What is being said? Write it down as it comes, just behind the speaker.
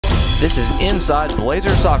This is Inside Blazer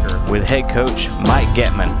Soccer with head coach Mike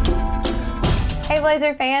Getman. Hey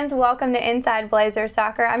Blazer fans, welcome to Inside Blazer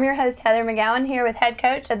Soccer. I'm your host Heather McGowan here with head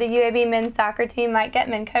coach of the UAB men's soccer team, Mike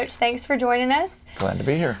Getman. Coach, thanks for joining us. Glad to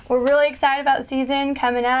be here. We're really excited about the season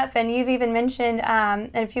coming up, and you've even mentioned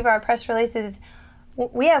in a few of our press releases,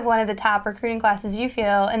 we have one of the top recruiting classes you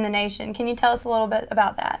feel in the nation. Can you tell us a little bit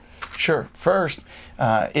about that? Sure. First,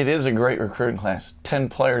 it is a great recruiting class. 10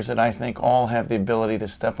 players that I think all have the ability to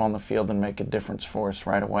step on the field and make a difference for us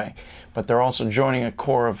right away. But they're also joining a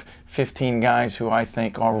core of 15 guys who I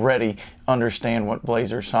think already understand what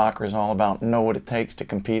Blazer soccer is all about, know what it takes to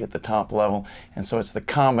compete at the top level. And so it's the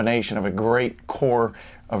combination of a great core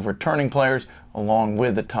of returning players along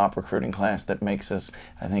with the top recruiting class that makes us,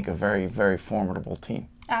 I think, a very, very formidable team.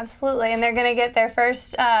 Absolutely, and they're going to get their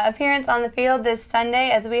first appearance on the field this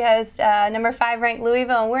Sunday as we host number 5 ranked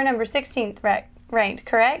Louisville, and we're number 16th ranked,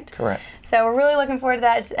 correct? Correct. So we're really looking forward to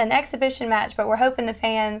that. It's an exhibition match, but we're hoping the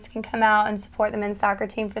fans can come out and support the men's soccer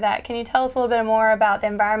team for that. Can you tell us a little bit more about the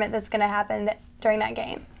environment that's going to happen during that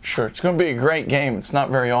game? Sure. It's going to be a great game. It's not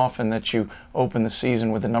very often that you open the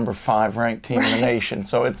season with the number 5 ranked team in the nation,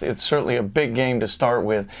 so it's certainly a big game to start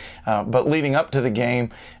with. But leading up to the game,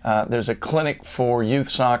 there's a clinic for youth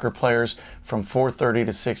soccer players from 4:30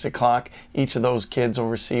 to 6 o'clock. Each of those kids will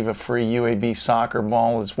receive a free UAB soccer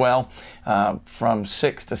ball as well. From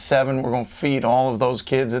 6 to 7, we're going to feed all of those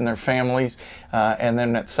kids and their families, and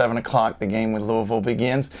then at 7 o'clock, the game with Louisville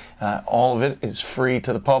begins. All of it is free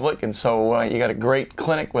to the public, and so you got a great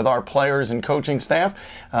clinic with our players and coaching staff,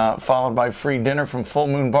 followed by free dinner from Full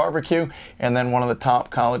Moon Barbecue, and then one of the top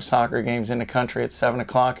college soccer games in the country at 7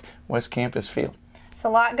 o'clock, West Campus Field. It's a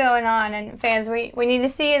lot going on, and fans, we need to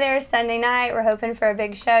see you there Sunday night. We're hoping for a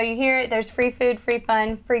big show. You hear it, there's free food, free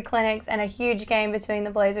fun, free clinics, and a huge game between the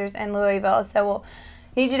Blazers and Louisville. So we'll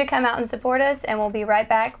need you to come out and support us, and we'll be right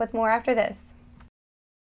back with more after this.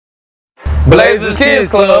 Blazers Kids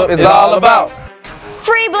Club is all about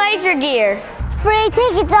free Blazer gear, free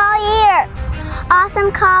tickets all year,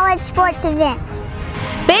 awesome college sports events,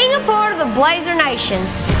 being a part of the Blazer Nation.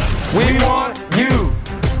 We want you.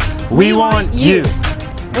 We want you.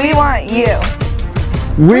 We want you.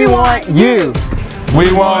 We want you.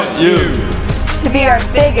 We want you. To be our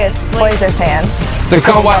biggest Blazer fan. To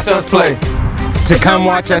come watch us play. To come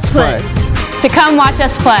watch us play. To come watch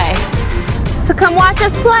us play. To come watch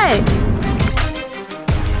us play.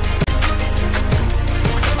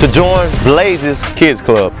 To join Blazers Kids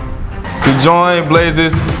Club. To join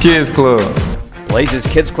Blazers Kids Club. Blazers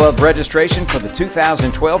Kids Club registration for the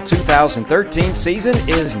 2012-2013 season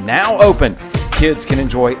is now open. Kids can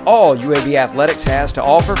enjoy all UAB Athletics has to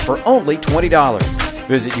offer for only $20.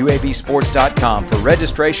 Visit UABsports.com for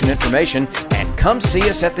registration information and come see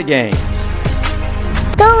us at the games.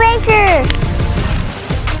 Go Lakers!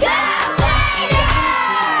 Go Blazers!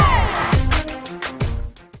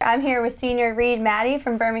 I'm here with senior Reed Maddie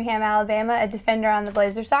from Birmingham, Alabama, a defender on the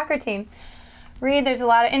Blazer soccer team. Reed, there's a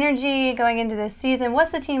lot of energy going into this season.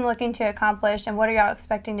 What's the team looking to accomplish, and what are y'all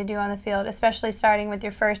expecting to do on the field, especially starting with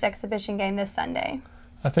your first exhibition game this Sunday?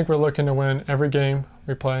 I think we're looking to win every game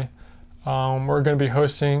we play. We're going to be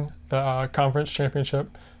hosting the conference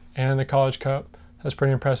championship and the college cup. That's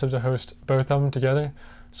pretty impressive to host both of them together.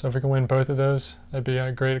 So if we can win both of those, that'd be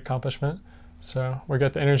a great accomplishment. So we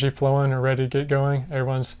got the energy flowing, we're ready to get going.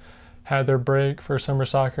 Everyone's had their break for summer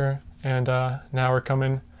soccer, and now we're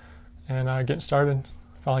coming and getting started.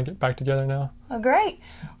 Finally get back together now. Well, great.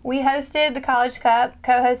 We hosted the College Cup,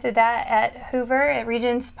 co-hosted that at Hoover at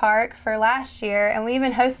Regents Park for last year, and we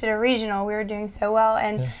even hosted a regional. We were doing so well,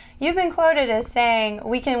 and you've been quoted as saying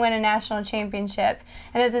we can win a national championship.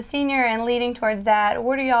 And as a senior and leading towards that,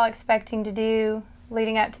 what are y'all expecting to do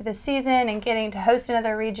leading up to the season and getting to host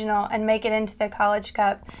another regional and make it into the College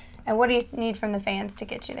Cup? And what do you need from the fans to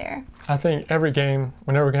get you there? I think every game,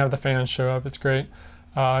 whenever we can have the fans show up, it's great.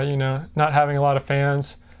 You know, not having a lot of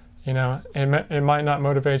fans, you know, it might not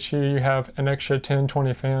motivate you. You have an extra 10,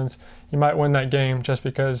 20 fans. You might win that game just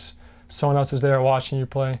because someone else is there watching you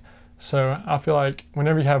play. So I feel like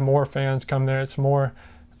whenever you have more fans come there, it's more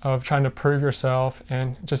of trying to prove yourself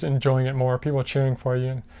and just enjoying it more. People cheering for you,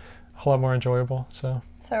 and a whole lot more enjoyable. So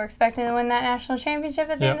we're expecting to win that national championship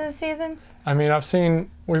at the end of the season? I mean,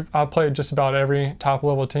 I've played just about every top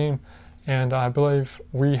level team, and I believe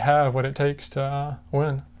we have what it takes to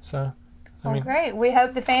win. So, great. We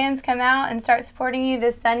hope the fans come out and start supporting you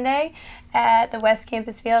this Sunday at the West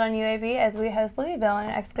Campus Field on UAB as we host Louisville in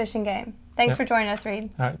an exhibition game. Thanks for joining us, Reed.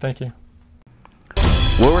 All right, thank you.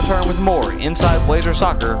 We'll return with more Inside Blazer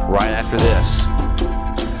Soccer right after this.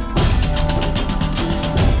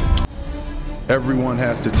 Everyone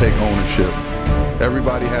has to take ownership.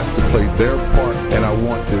 Everybody has to play their part, and I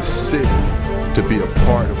want this city to be a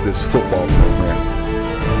part of this football program.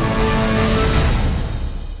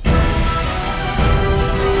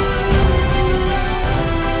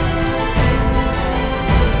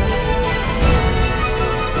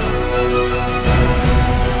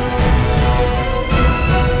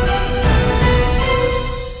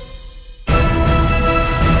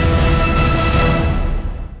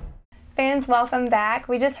 Welcome back.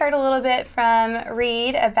 We just heard a little bit from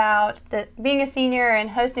Reed about being a senior and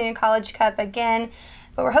hosting a College Cup again,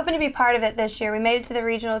 but we're hoping to be part of it this year. We made it to the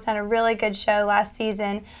regionals, had a really good show last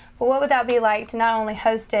season, but what would that be like to not only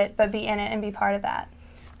host it, but be in it and be part of that?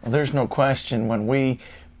 Well, there's no question when we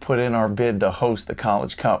put in our bid to host the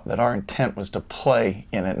College Cup that our intent was to play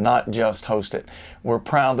in it, not just host it. We're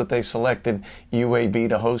proud that they selected UAB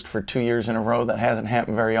to host for 2 years in a row. That hasn't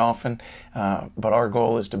happened very often, but our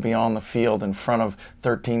goal is to be on the field in front of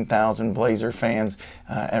 13,000 Blazer fans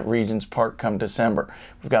at Regions Park come December.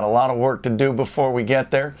 We've got a lot of work to do before we get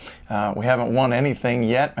there. We haven't won anything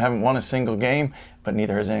yet, haven't won a single game, but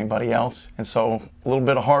neither has anybody else. And so a little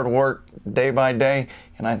bit of hard work day by day,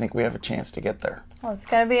 and I think we have a chance to get there. Well, it's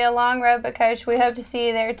going to be a long road, but Coach, we hope to see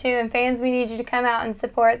you there too. And fans, we need you to come out and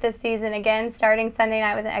support this season again, starting Sunday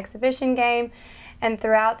night with an exhibition game and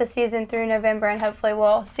throughout the season through November. And hopefully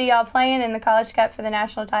we'll see y'all playing in the College Cup for the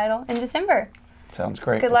national title in December. Sounds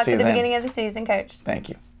great. Good luck at the beginning of the season, Coach. Thank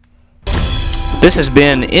you. This has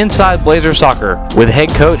been Inside Blazer Soccer with head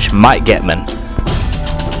coach Mike Getman.